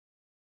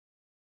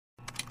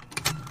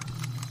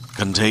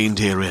Contained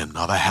herein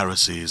are the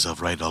heresies of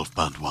Radolf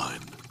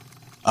Burntwine,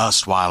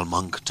 erstwhile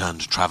monk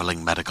turned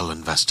traveling medical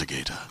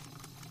investigator.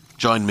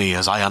 Join me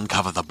as I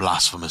uncover the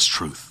blasphemous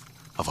truth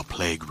of a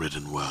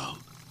plague-ridden world,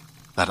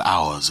 that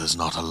ours is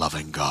not a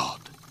loving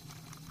God,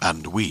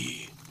 and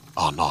we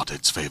are not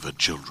its favored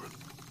children.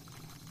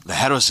 The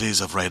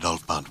heresies of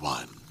Radolf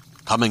Burntwine,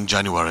 coming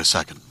January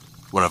 2nd,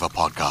 wherever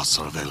podcasts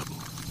are available.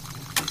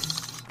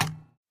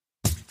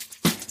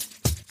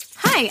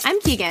 Hi,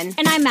 I'm Keegan.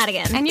 And I'm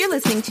Madigan. And you're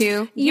listening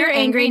to Your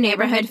Angry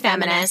Neighborhood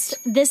Feminist.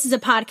 This is a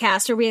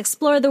podcast where we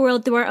explore the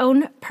world through our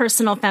own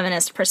personal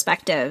feminist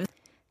perspective.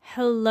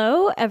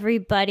 Hello,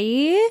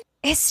 everybody.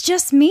 It's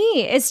just me.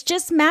 It's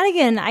just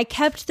Madigan. I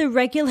kept the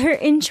regular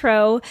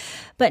intro,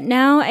 but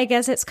now I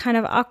guess it's kind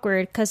of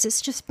awkward because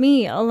it's just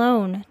me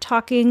alone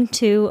talking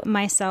to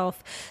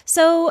myself.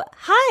 So,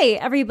 hi,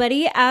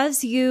 everybody.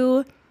 As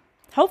you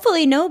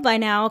hopefully know by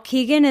now,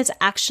 Keegan is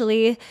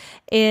actually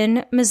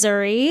in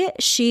Missouri.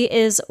 She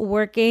is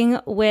working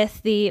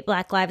with the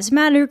Black Lives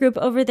Matter group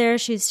over there.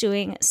 She's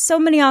doing so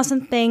many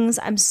awesome things.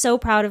 I'm so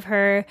proud of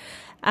her.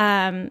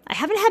 I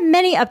haven't had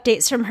many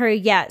updates from her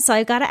yet, so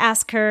I've got to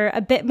ask her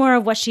a bit more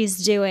of what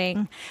she's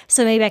doing.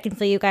 So maybe I can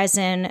fill you guys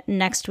in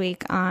next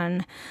week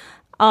on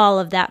all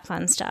of that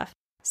fun stuff.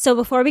 So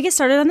before we get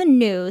started on the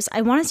news,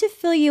 I wanted to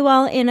fill you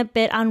all in a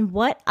bit on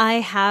what I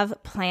have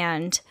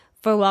planned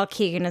for while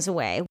Keegan is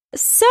away.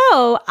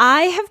 So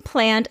I have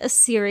planned a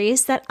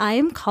series that I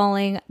am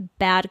calling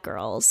Bad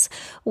Girls,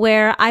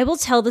 where I will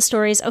tell the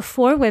stories of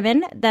 4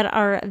 women that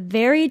are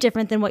very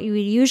different than what you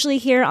would usually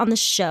hear on the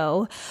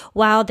show.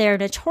 While they're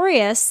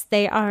notorious,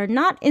 they are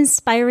not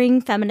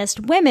inspiring feminist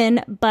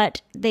women,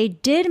 but they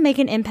did make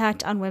an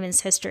impact on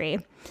women's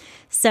history.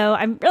 So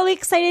I'm really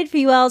excited for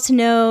you all to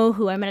know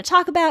who I'm going to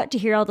talk about, to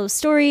hear all those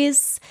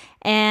stories,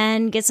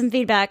 and get some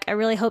feedback. I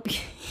really hope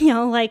you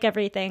all like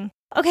everything.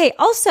 Okay,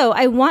 also,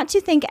 I want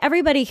to thank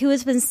everybody who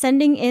has been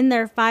sending in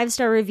their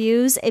 5-star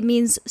reviews. It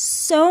means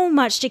so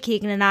much to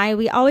Keegan and I.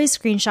 We always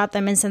screenshot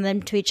them and send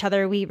them to each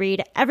other. We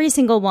read every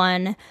single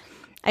one.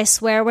 I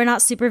swear we're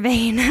not super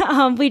vain.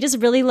 We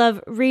just really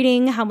love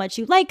reading how much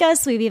you like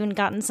us. We've even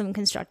gotten some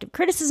constructive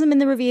criticism in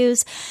the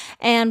reviews,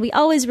 and we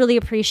always really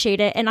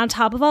appreciate it. And on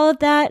top of all of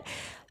that,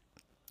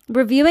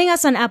 reviewing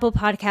us on Apple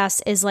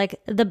Podcasts is like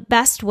the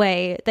best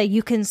way that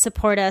you can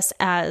support us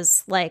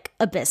as like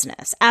a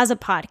business, as a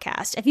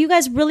podcast. If you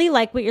guys really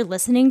like what you're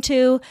listening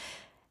to,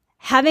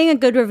 having a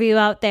good review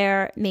out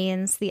there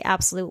means the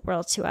absolute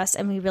world to us,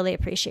 and we really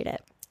appreciate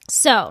it.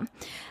 So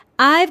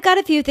I've got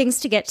a few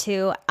things to get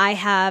to. I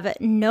have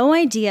no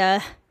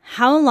idea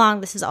how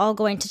long this is all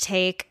going to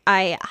take.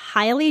 I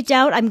highly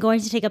doubt I'm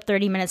going to take up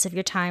 30 minutes of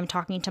your time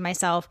talking to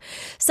myself.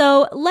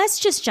 So let's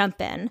just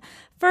jump in.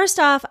 First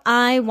off,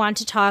 I want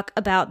to talk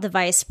about the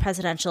vice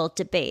presidential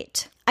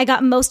debate. I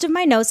got most of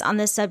my notes on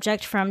this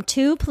subject from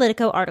 2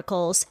 Politico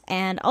articles,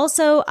 and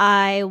also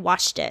I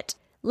watched it.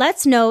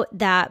 Let's note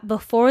that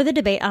before the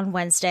debate on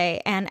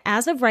Wednesday, and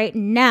as of right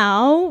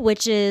now,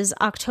 which is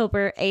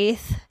October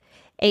 8th,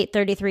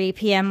 8:33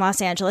 p.m.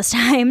 Los Angeles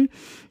time,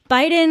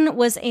 Biden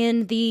was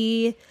in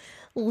the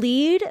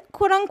lead,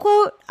 quote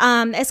unquote.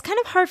 It's kind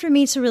of hard for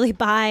me to really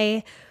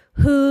buy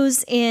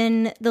who's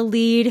in the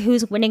lead,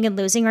 who's winning and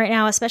losing right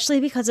now, especially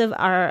because of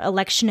our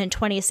election in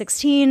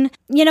 2016.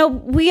 You know,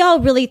 we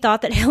all really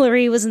thought that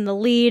Hillary was in the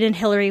lead and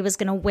Hillary was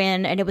going to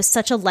win, and it was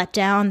such a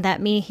letdown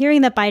that me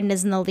hearing that Biden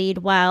is in the lead,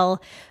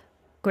 while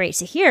great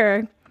to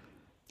hear,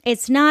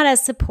 it's not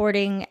as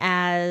supporting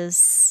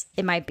as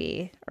it might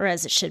be, or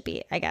as it should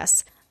be, I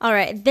guess. All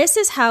right, this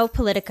is how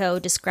Politico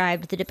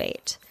described the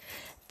debate.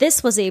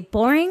 This was a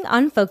boring,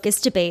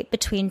 unfocused debate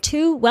between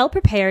 2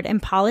 well-prepared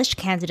and polished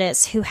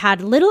candidates who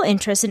had little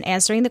interest in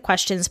answering the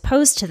questions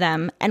posed to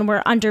them and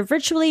were under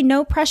virtually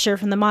no pressure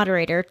from the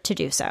moderator to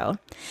do so.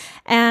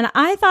 And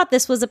I thought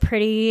this was a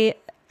pretty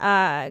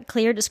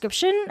clear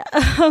description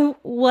of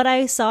what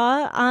I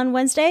saw on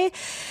Wednesday.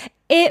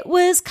 It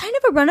was kind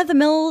of a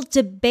run-of-the-mill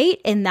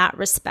debate in that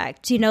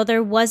respect. You know,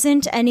 there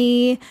wasn't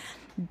any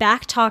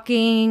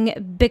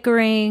back-talking,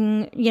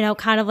 bickering,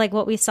 kind of like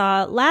what we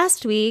saw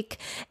last week.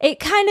 It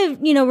kind of,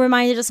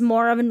 reminded us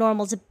more of a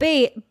normal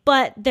debate,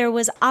 but there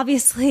was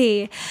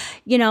obviously,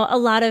 a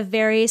lot of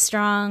very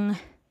strong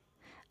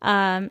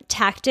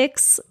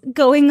tactics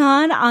going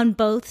on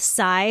both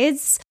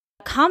sides.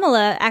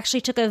 Kamala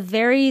actually took a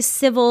very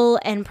civil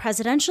and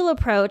presidential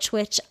approach,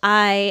 which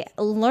I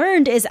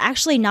learned is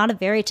actually not a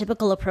very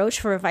typical approach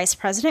for a vice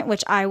president,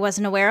 which I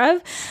wasn't aware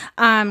of.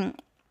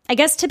 I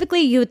guess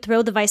typically you would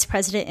throw the vice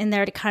president in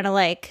there to kind of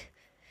like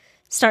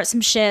start some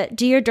shit,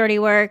 do your dirty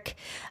work,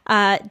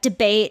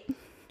 debate,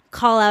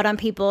 call out on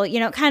people,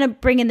 kind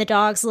of bring in the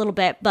dogs a little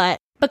bit. But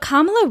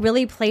Kamala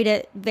really played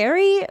it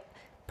very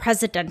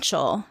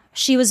presidential.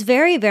 She was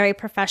very, very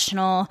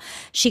professional.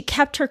 She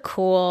kept her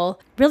cool,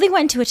 really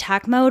went into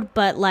attack mode,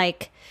 but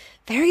like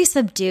very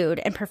subdued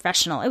and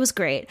professional. It was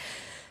great.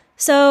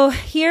 So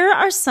here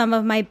are some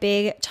of my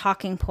big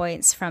talking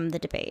points from the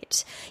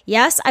debate.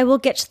 Yes, I will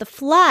get to the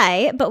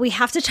fly, but we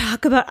have to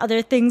talk about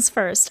other things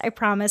first. I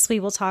promise we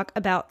will talk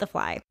about the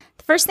fly.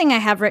 The first thing I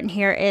have written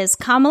here is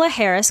Kamala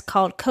Harris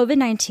called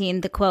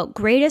COVID-19 the, quote,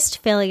 greatest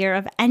failure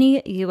of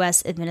any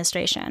U.S.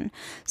 administration.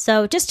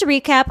 So just to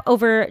recap,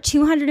 over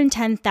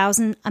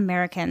 210,000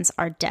 Americans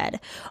are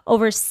dead.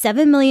 Over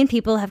 7 million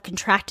people have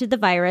contracted the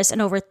virus,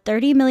 and over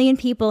 30 million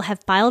people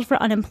have filed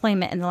for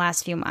unemployment in the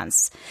last few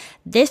months.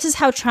 This is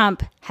how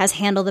Trump has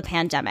handled the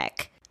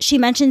pandemic. She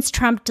mentions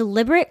Trump's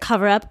deliberate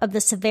cover-up of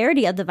the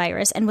severity of the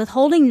virus and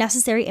withholding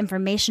necessary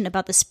information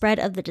about the spread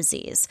of the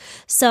disease.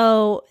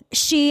 So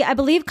I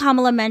believe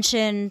Kamala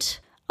mentioned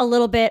a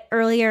little bit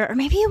earlier, or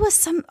maybe it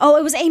was it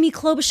was Amy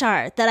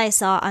Klobuchar that I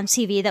saw on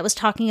TV that was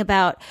talking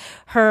about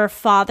her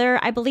father,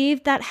 I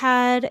believe, that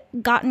had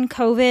gotten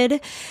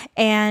COVID.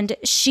 And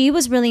she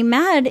was really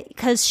mad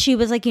because she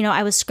was like,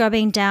 I was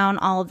scrubbing down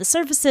all of the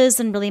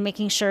surfaces and really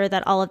making sure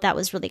that all of that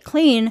was really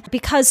clean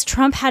because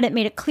Trump hadn't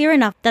made it clear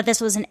enough that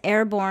this was an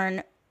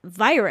airborne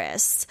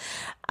virus.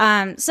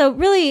 So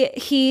really,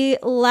 he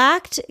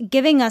lacked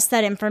giving us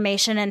that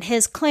information, and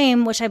his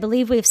claim, which I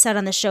believe we've said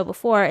on the show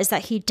before, is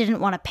that he didn't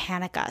want to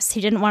panic us. He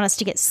didn't want us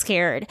to get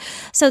scared.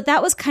 So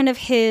that was kind of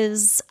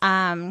his,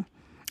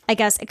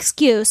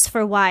 excuse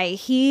for why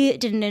he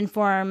didn't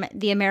inform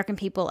the American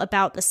people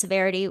about the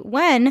severity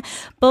when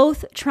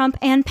both Trump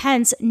and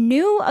Pence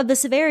knew of the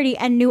severity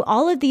and knew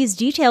all of these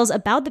details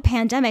about the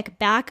pandemic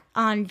back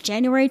on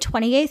January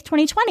 28th,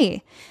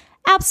 2020.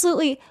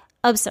 Absolutely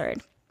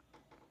absurd.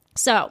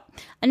 So,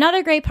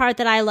 another great part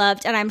that I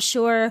loved, and I'm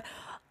sure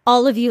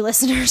all of you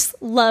listeners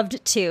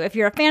loved too. If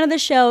you're a fan of the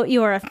show,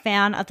 you are a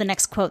fan of the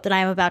next quote that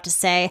I'm about to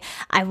say.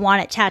 I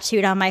want it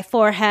tattooed on my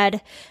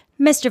forehead.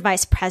 Mr.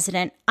 Vice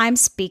President, I'm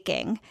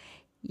speaking.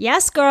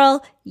 Yes,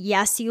 girl.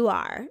 Yes, you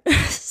are.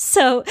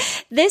 So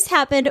this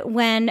happened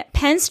when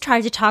Pence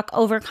tried to talk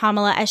over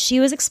Kamala as she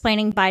was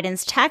explaining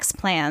Biden's tax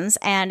plans.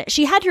 And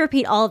she had to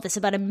repeat all of this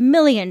about 1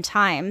 million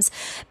times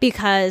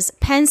because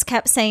Pence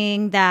kept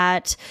saying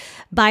that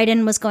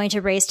Biden was going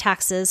to raise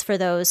taxes for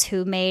those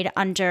who made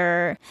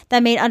under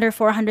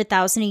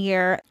 $400,000 a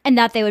year and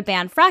that they would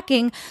ban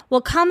fracking. Well,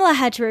 Kamala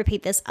had to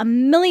repeat this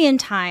 1 million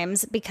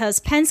times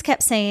because Pence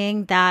kept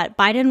saying that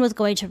Biden was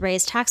going to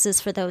raise taxes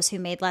for those who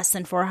made less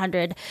than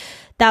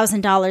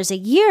 $400,000 a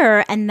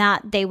year and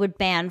that they would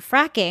ban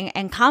fracking.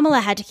 And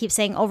Kamala had to keep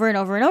saying over and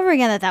over and over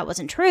again that that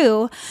wasn't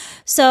true.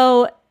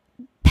 So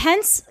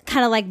Pence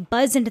kind of like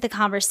buzzed into the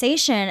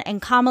conversation,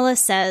 and Kamala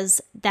says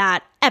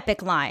that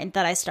epic line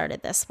that I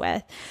started this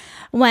with.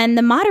 When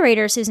the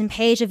moderator, Susan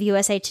Page of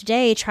USA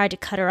Today, tried to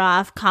cut her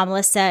off,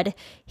 Kamala said,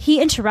 "He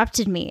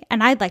interrupted me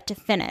and I'd like to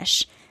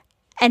finish."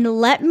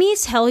 And let me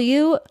tell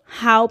you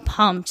how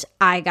pumped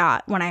I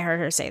got when I heard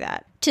her say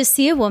that. To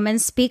see a woman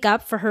speak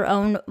up for her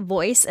own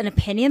voice and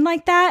opinion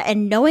like that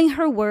and knowing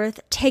her worth,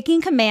 taking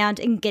command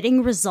and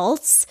getting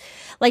results,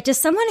 like to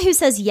someone who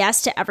says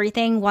yes to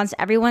everything, wants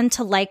everyone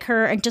to like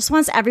her and just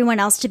wants everyone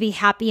else to be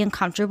happy and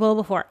comfortable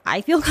before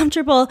I feel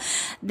comfortable,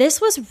 this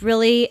was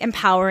really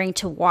empowering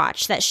to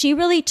watch, that she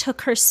really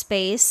took her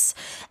space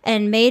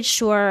and made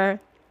sure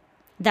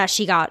that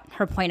she got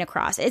her point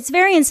across. It's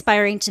very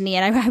inspiring to me,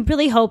 and I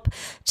really hope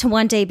to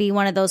one day be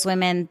one of those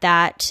women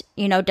that,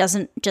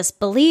 doesn't just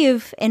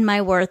believe in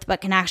my worth,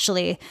 but can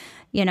actually,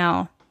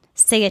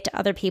 say it to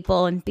other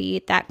people and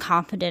be that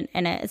confident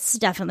in it. It's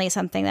definitely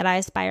something that I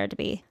aspire to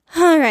be.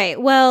 All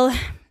right, well,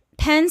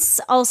 Pence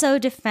also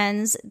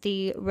defends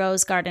the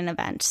Rose Garden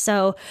event.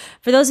 So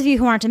for those of you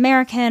who aren't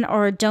American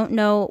or don't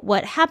know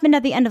what happened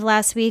at the end of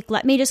last week,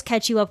 let me just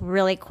catch you up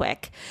really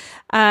quick.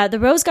 The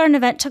Rose Garden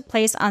event took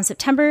place on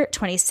September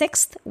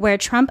 26th, where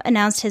Trump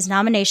announced his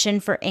nomination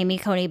for Amy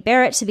Coney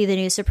Barrett to be the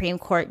new Supreme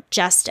Court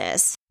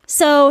Justice.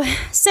 So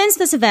since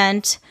this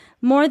event,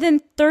 more than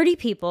 30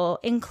 people,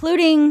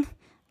 including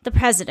the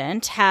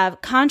president,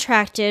 have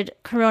contracted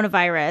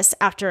coronavirus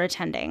after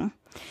attending.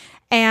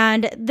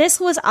 And this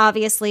was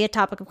obviously a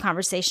topic of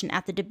conversation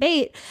at the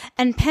debate.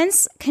 And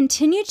Pence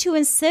continued to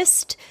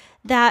insist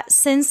that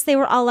since they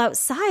were all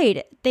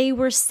outside, they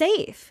were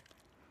safe.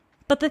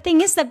 But the thing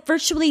is that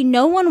virtually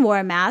no one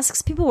wore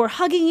masks. People were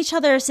hugging each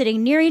other,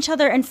 sitting near each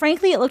other. And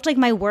frankly, it looked like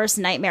my worst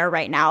nightmare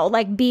right now,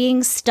 like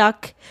being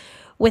stuck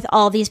with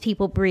all these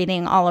people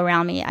breathing all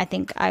around me. I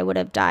think I would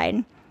have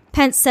died.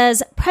 Pence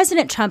says,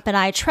 President Trump and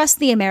I trust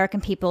the American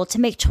people to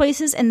make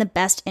choices in the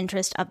best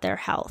interest of their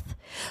health,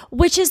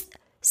 which is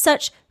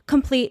such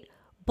complete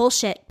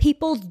bullshit.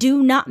 People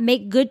do not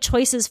make good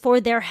choices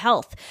for their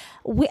health.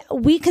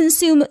 We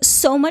consume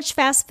so much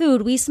fast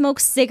food. We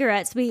smoke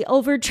cigarettes. We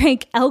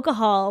overdrink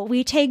alcohol.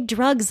 We take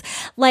drugs.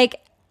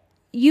 Like,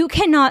 you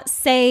cannot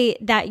say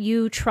that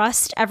you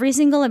trust every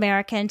single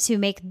American to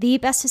make the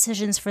best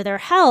decisions for their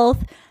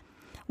health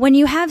when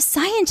you have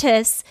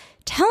scientists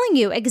telling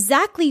you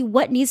exactly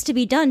what needs to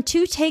be done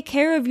to take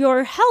care of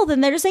your health.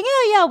 And they're just saying,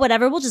 yeah,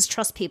 whatever. We'll just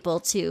trust people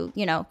to,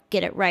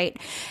 get it right.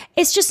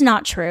 It's just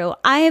not true.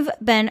 I've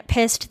been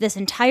pissed this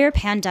entire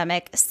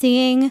pandemic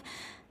seeing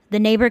the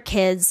neighbor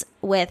kids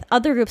with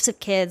other groups of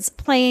kids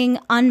playing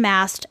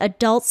unmasked,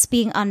 adults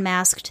being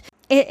unmasked.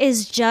 It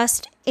is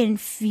just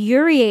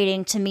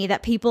infuriating to me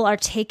that people are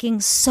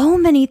taking so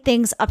many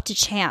things up to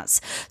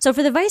chance. So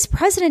for the vice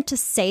president to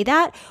say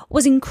that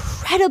was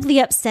incredibly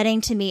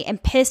upsetting to me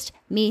and pissed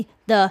me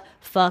the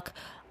fuck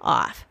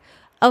off.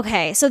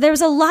 Okay, so there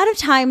was a lot of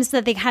times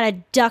that they kind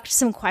of ducked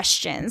some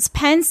questions.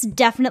 Pence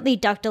definitely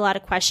ducked a lot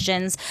of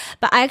questions,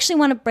 but I actually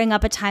want to bring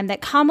up a time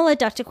that Kamala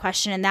ducked a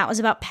question, and that was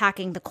about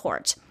packing the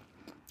court.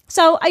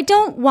 So I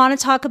don't want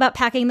to talk about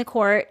packing the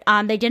court.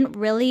 They didn't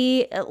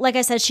really, like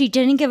I said, she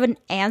didn't give an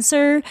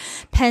answer.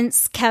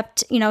 Pence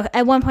kept,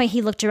 at one point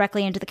he looked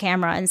directly into the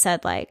camera and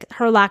said, like,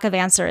 her lack of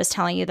answer is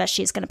telling you that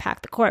she's going to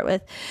pack the court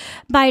with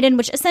Biden,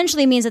 which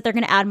essentially means that they're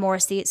going to add more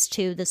seats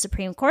to the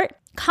Supreme Court.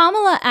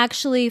 Kamala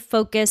actually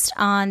focused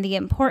on the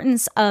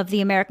importance of the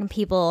American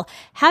people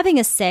having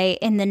a say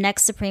in the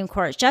next Supreme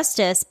Court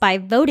justice by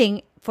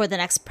voting for the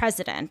next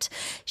president.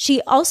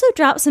 She also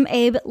dropped some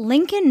Abe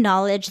Lincoln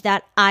knowledge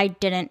that I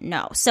didn't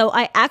know. So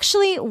I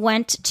actually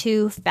went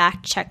to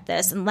fact check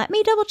this, and let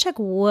me double check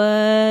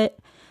what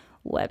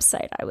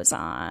website I was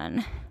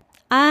on.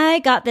 I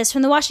got this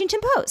from the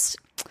Washington Post.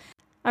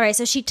 All right,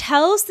 so she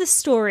tells the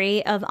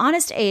story of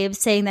Honest Abe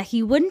saying that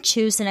he wouldn't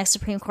choose the next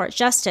Supreme Court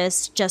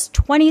justice just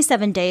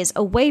 27 days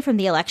away from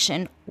the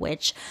election,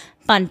 which,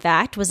 fun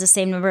fact, was the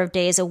same number of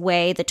days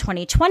away the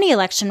 2020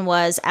 election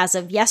was as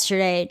of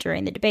yesterday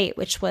during the debate,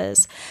 which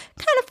was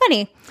kind of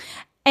funny.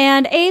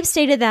 And Abe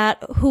stated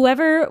that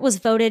whoever was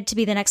voted to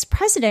be the next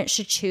president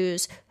should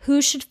choose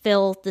who should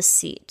fill the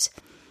seat.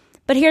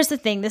 But here's the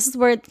thing. This is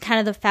where kind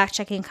of the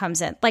fact-checking comes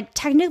in. Like,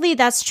 technically,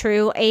 that's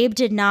true. Abe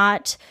did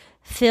not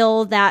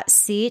fill that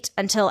seat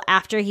until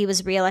after he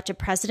was reelected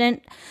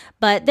president.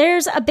 But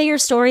there's a bigger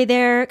story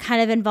there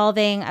kind of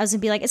involving, I was going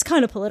to be like, it's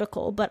kind of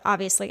political, but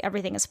obviously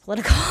everything is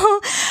political.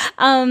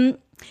 Kind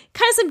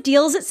of some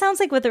deals, it sounds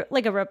like, with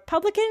like a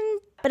Republican.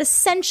 But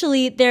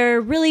essentially,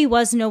 there really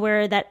was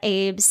nowhere that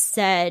Abe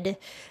said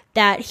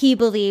that he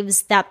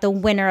believes that the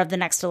winner of the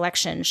next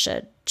election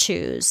should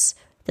choose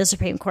the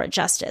Supreme Court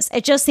justice.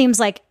 It just seems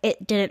like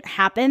it didn't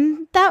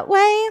happen that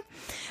way.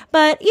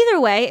 But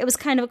either way, it was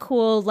kind of a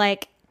cool,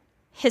 like,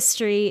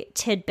 history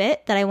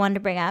tidbit that I wanted to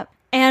bring up.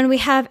 And we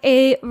have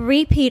a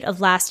repeat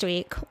of last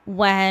week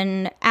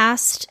when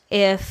asked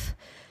if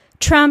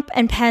Trump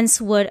and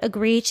Pence would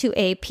agree to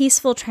a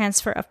peaceful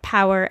transfer of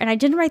power. And I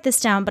didn't write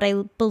this down, but I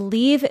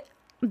believe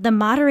the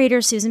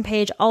moderator, Susan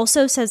Page,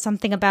 also said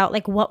something about,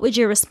 like, what would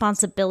your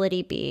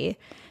responsibility be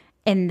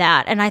in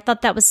that? And I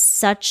thought that was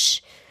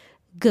such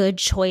good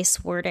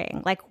choice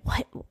wording. Like,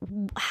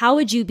 how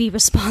would you be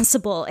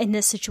responsible in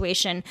this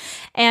situation?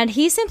 And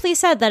he simply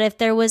said that if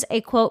there was a,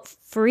 quote,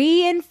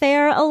 free and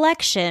fair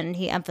election,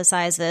 he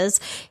emphasizes,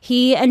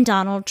 he and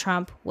Donald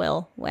Trump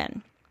will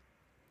win.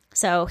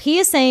 So he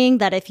is saying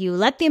that if you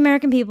let the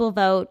American people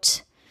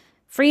vote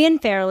free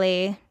and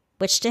fairly,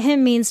 which to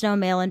him means no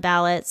mail-in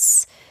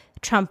ballots,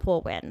 Trump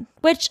will win.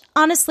 Which,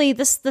 honestly,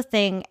 this is the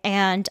thing.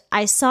 And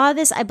I saw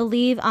this, I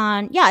believe,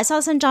 I saw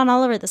this on John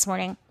Oliver this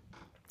morning,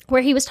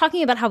 where he was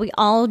talking about how we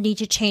all need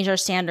to change our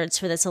standards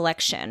for this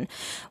election.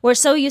 We're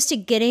so used to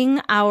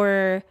getting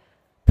our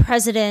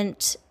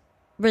president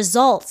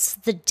results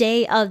the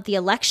day of the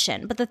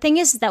election. But the thing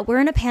is that we're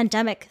in a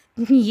pandemic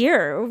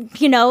year,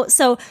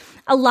 so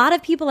a lot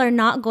of people are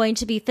not going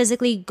to be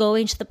physically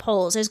going to the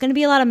polls. There's going to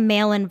be a lot of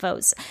mail-in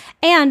votes.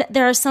 And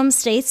there are some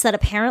states that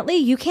apparently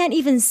you can't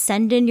even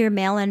send in your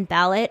mail-in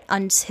ballot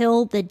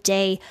until the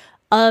day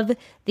of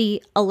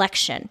the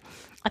election.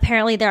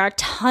 Apparently, there are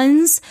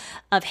tons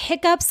of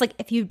hiccups. Like,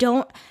 if you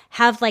don't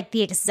have, like,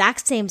 the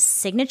exact same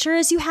signature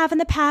as you have in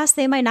the past,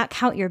 they might not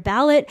count your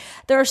ballot.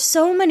 There are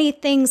so many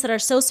things that are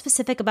so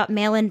specific about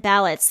mail-in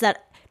ballots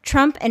that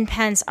Trump and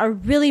Pence are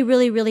really,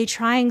 really, really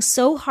trying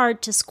so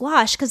hard to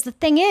squash. Because the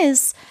thing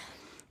is,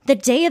 the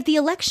day of the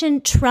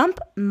election, Trump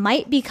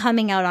might be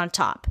coming out on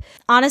top.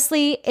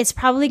 Honestly, it's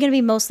probably going to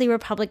be mostly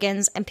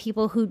Republicans and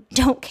people who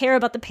don't care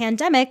about the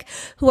pandemic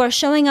who are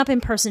showing up in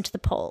person to the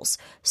polls.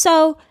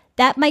 So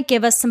that might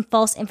give us some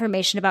false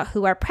information about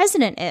who our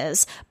president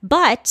is,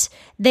 but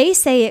they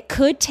say it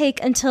could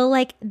take until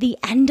like the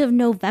end of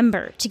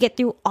November to get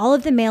through all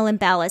of the mail-in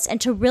ballots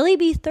and to really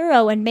be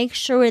thorough and make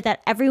sure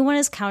that everyone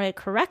is counted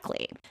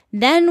correctly.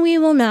 Then we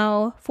will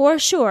know for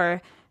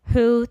sure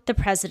who the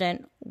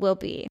president will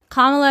be.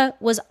 Kamala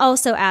was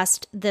also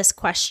asked this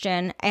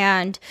question,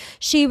 and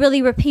she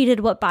really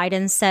repeated what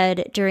Biden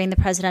said during the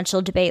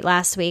presidential debate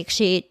last week.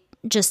 She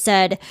just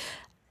said,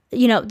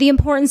 the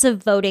importance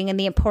of voting and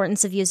the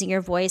importance of using your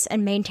voice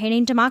and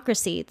maintaining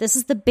democracy. This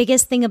is the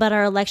biggest thing about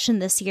our election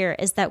this year,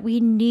 is that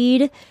we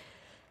need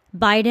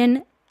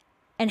Biden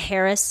and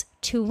Harris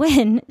to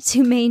win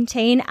to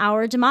maintain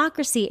our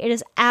democracy. It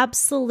is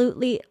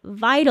absolutely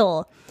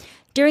vital.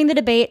 During the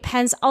debate,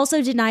 Pence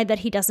also denied that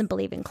he doesn't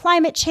believe in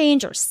climate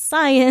change or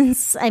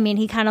science. I mean,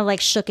 he kind of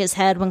like shook his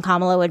head when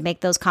Kamala would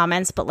make those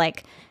comments, but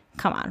like,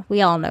 come on,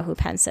 we all know who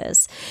Pence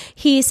is.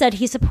 He said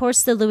he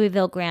supports the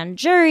Louisville grand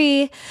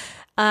jury.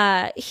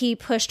 He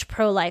pushed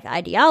pro-life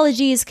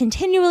ideologies,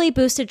 continually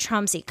boosted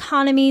Trump's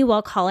economy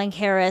while calling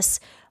Harris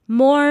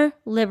more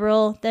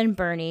liberal than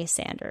Bernie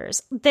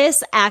Sanders.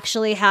 This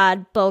actually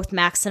had both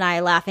Max and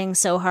I laughing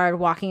so hard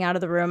walking out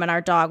of the room, and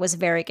our dog was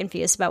very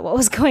confused about what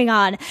was going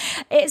on.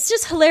 It's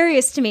just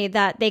hilarious to me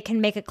that they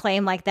can make a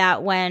claim like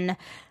that when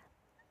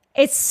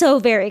it's so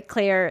very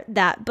clear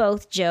that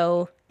both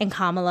Joe and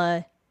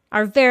Kamala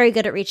are very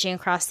good at reaching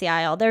across the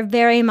aisle. They're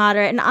very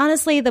moderate. And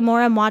honestly, the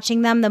more I'm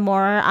watching them, the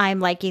more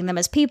I'm liking them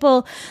as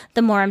people,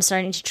 the more I'm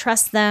starting to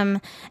trust them.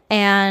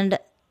 And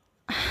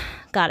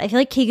God, I feel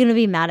like Keegan would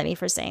be mad at me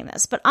for saying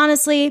this. But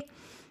honestly,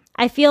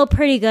 I feel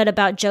pretty good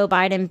about Joe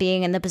Biden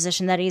being in the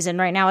position that he's in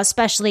right now,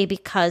 especially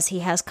because he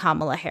has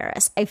Kamala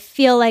Harris. I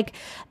feel like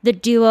the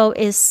duo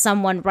is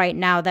someone right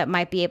now that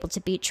might be able to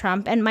beat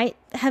Trump and might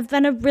have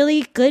been a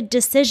really good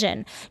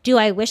decision. Do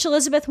I wish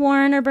Elizabeth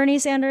Warren or Bernie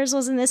Sanders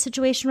was in this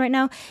situation right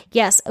now?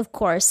 Yes, of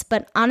course.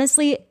 But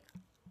honestly,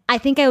 I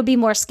think I would be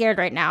more scared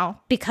right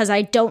now because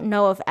I don't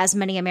know if as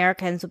many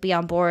Americans would be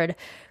on board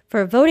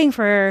for voting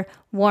for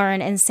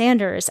Warren and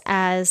Sanders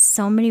as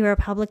so many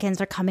Republicans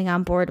are coming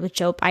on board with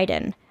Joe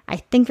Biden. I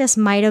think this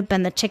might have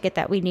been the ticket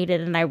that we needed,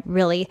 and I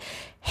really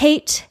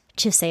hate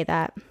to say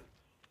that.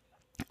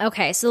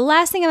 Okay, so the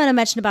last thing I'm going to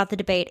mention about the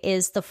debate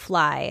is the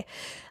fly.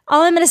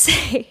 All I'm going to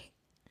say,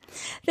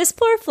 this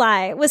poor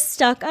fly was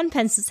stuck on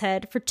Pence's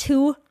head for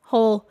 2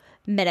 whole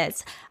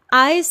minutes.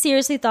 I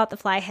seriously thought the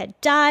fly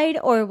had died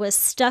or was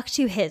stuck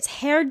to his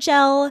hair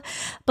gel,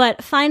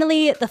 but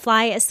finally the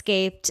fly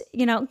escaped.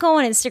 You know, go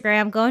on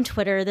Instagram, go on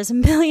Twitter. There's a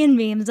million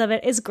memes of it.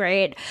 It's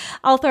great.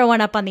 I'll throw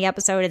one up on the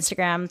episode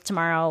Instagram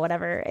tomorrow,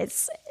 whatever.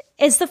 It's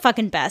the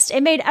fucking best.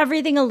 It made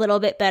everything a little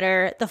bit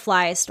better. The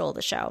fly stole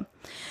the show.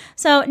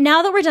 So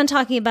now that we're done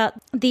talking about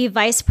the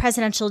vice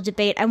presidential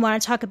debate, I want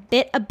to talk a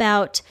bit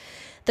about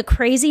the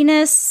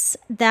craziness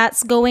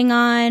that's going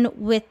on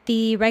with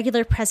the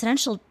regular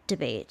presidential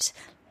debate.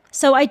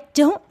 So I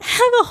don't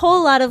have a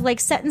whole lot of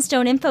set in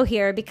stone info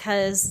here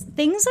because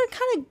things are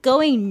kind of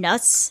going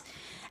nuts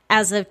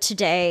as of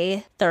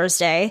today,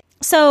 Thursday.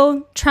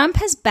 So Trump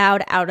has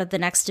bowed out of the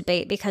next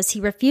debate because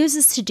he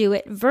refuses to do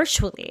it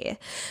virtually.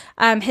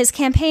 His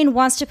campaign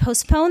wants to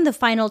postpone the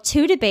final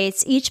 2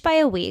 debates each by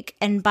a week,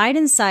 and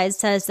Biden's side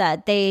says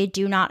that they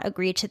do not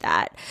agree to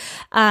that.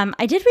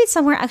 I did read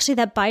somewhere actually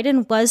that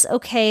Biden was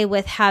okay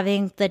with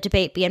having the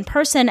debate be in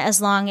person as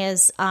long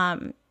as,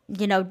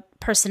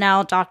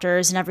 personnel,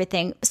 doctors, and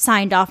everything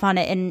signed off on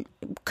it and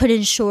could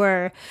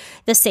ensure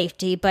the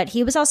safety. But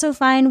he was also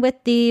fine with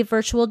the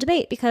virtual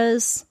debate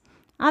because,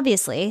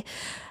 obviously.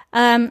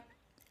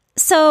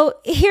 So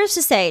here's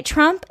to say,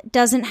 Trump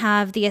doesn't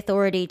have the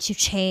authority to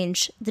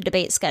change the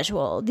debate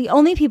schedule. The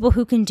only people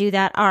who can do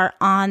that are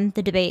on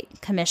the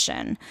debate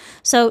commission.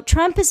 So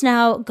Trump is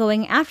now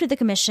going after the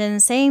commission,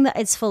 saying that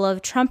it's full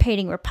of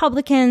Trump-hating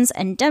Republicans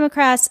and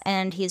Democrats,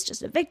 and he's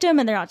just a victim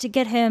and they're out to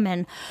get him,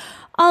 and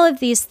all of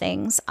these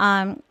things.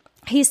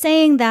 He's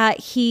saying that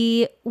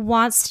he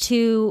wants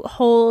to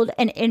hold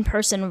an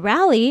in-person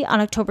rally on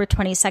October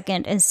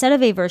 22nd instead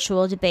of a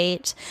virtual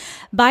debate.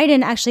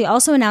 Biden actually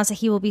also announced that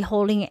he will be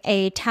holding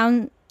a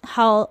town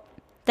hall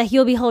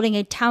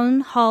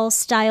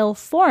style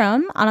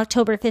forum on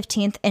October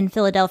 15th in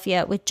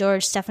Philadelphia with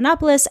George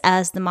Stephanopoulos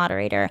as the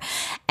moderator.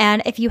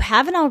 And if you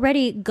haven't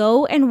already,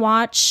 go and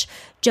watch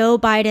Joe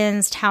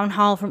Biden's town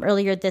hall from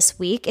earlier this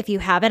week. If you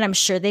haven't, I'm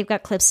sure they've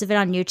got clips of it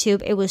on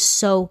YouTube. It was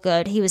so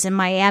good. He was in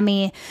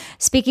Miami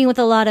speaking with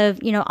a lot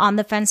of, on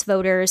the fence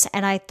voters.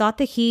 And I thought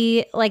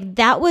that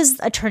that was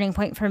a turning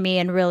point for me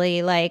and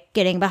really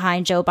getting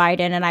behind Joe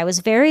Biden. And I was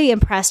very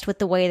impressed with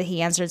the way that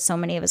he answered so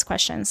many of his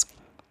questions.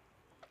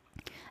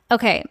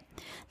 Okay,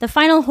 the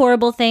final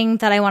horrible thing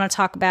that I want to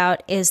talk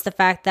about is the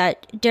fact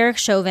that Derek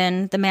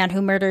Chauvin, the man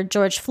who murdered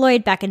George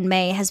Floyd back in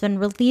May, has been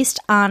released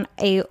on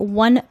a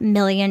 $1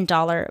 million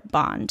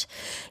bond.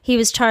 He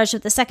was charged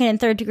with the 2nd and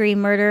 3rd degree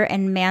murder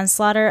and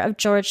manslaughter of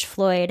George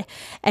Floyd,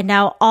 and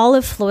now all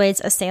of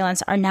Floyd's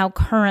assailants are now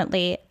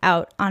currently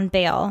out on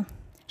bail.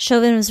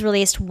 Chauvin was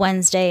released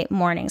Wednesday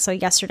morning, so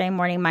yesterday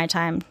morning my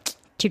time.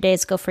 2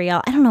 days ago for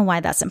y'all. I don't know why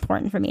that's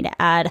important for me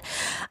to add.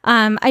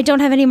 I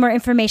don't have any more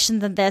information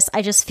than this.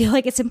 I just feel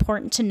like it's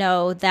important to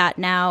know that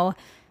now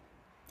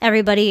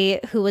everybody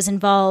who was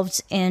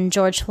involved in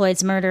George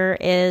Floyd's murder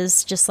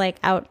is just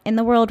out in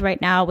the world right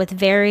now with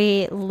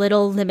very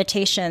little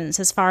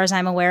limitations. As far as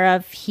I'm aware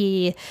of,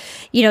 they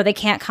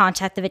can't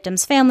contact the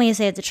victims' families.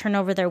 They had to turn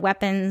over their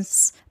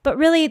weapons. But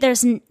really,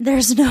 there's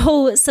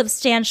no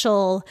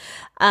substantial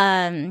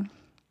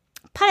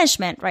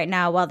punishment right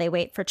now while they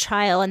wait for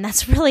trial, and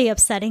that's really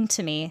upsetting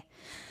to me.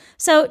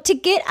 So to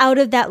get out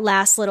of that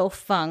last little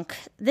funk,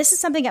 this is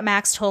something that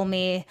Max told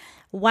me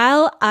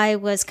while I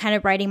was kind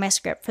of writing my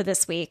script for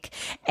this week,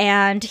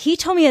 and he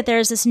told me that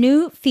there's this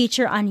new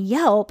feature on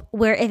Yelp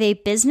where if a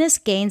business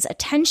gains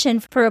attention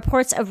for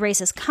reports of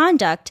racist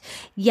conduct,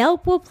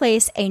 Yelp will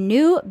place a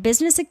new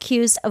business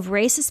accused of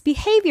racist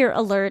behavior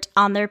alert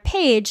on their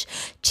page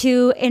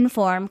to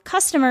inform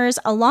customers,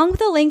 along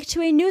with a link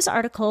to a news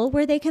article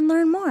where they can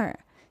learn more.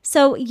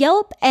 So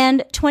Yelp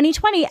and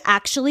 2020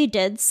 actually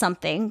did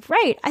something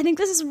right. I think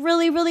this is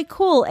really, really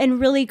cool and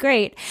really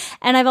great.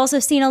 And I've also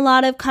seen a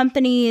lot of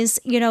companies,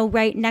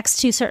 right next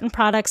to certain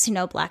products,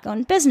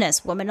 Black-owned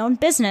business, woman-owned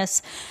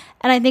business.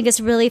 And I think it's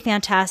really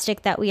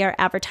fantastic that we are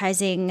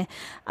advertising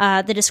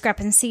the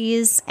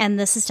discrepancies and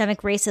the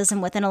systemic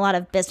racism within a lot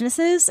of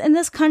businesses in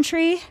this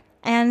country.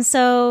 And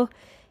so,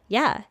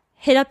 yeah,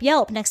 hit up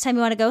Yelp next time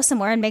you want to go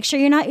somewhere and make sure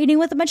you're not eating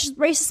with a bunch of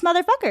racist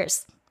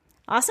motherfuckers.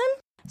 Awesome?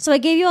 So I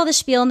gave you all the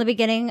spiel in the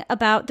beginning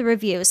about the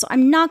review, so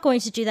I'm not going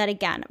to do that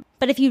again.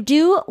 But if you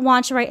do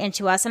want to write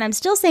into us, and I'm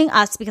still saying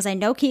us because I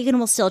know Keegan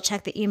will still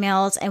check the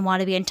emails and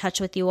want to be in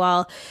touch with you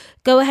all,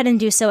 go ahead and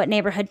do so at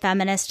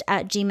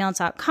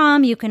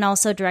neighborhoodfeminist@gmail.com. You can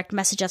also direct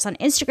message us on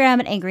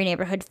Instagram at Angry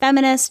Neighborhood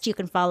Feminist. You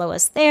can follow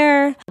us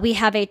there. We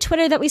have a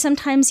Twitter that we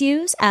sometimes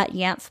use at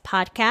YANF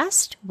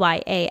Podcast,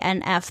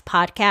 YANF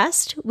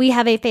Podcast. We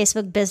have a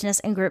Facebook business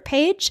and group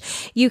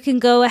page. You can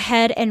go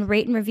ahead and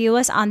rate and review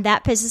us on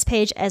that business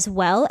page as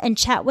well and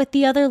chat with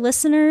the other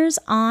listeners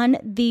on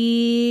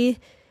the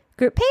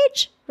group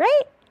page,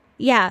 right?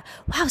 Yeah.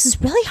 Wow, this is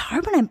really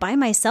hard when I'm by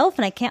myself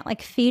and I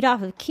can't feed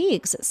off of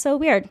Keegs. It's so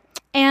weird.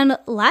 And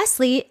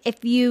lastly,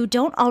 if you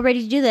don't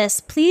already do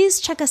this, please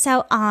check us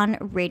out on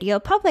Radio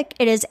Public.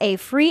 It is a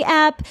free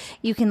app.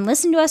 You can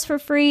listen to us for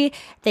free.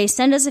 They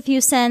send us a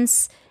few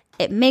cents.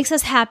 It makes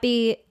us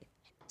happy.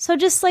 So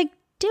just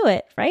do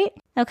it, right?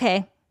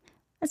 Okay.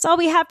 That's all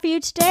we have for you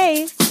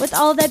today. With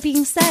all of that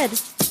being said,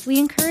 we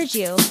encourage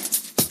you.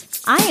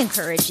 I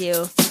encourage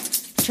you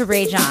to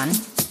rage on.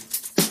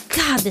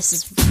 God, this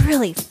is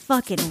really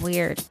fucking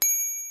weird.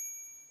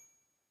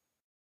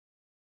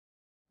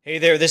 Hey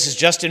there, this is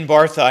Justin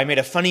Bartha. I made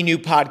a funny new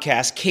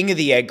podcast, King of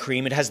the Egg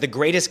Cream. It has the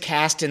greatest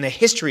cast in the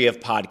history of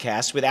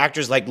podcasts with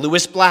actors like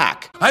Louis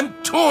Black. I'm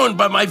torn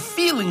by my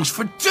feelings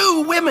for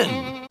two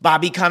women.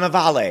 Bobby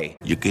Cannavale.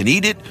 You can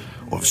eat it,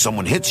 or if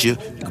someone hits you,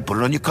 you can put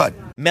it on your cut.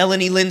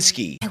 Melanie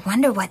Linsky. I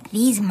wonder what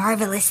these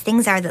marvelous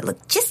things are that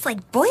look just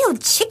like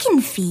boiled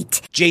chicken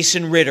feet.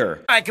 Jason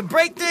Ritter. I can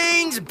break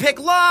things and pick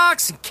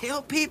locks and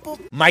kill people.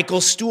 Michael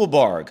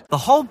Stuhlbarg. The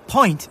whole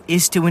point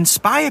is to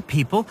inspire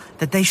people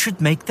that they should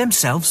make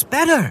themselves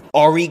better.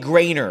 Ari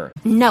Grainer.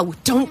 No,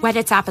 don't whet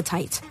its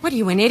appetite. What are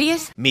you, an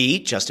idiot? Me,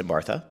 Justin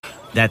Bartha.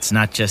 That's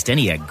not just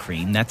any egg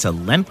cream, that's a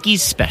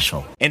Lemke's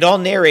special. And all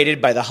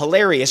narrated by the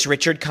hilarious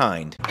Richard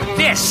Kind.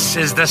 This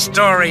is the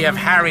story of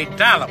Harry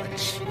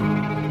Dalowitz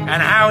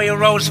and how he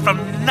rose from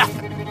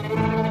nothing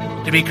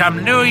to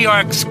become New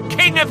York's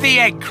King of the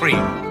Egg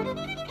Cream.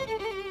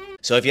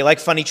 So if you like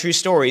funny true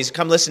stories,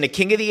 come listen to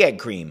King of the Egg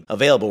Cream,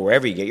 available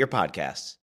wherever you get your podcasts.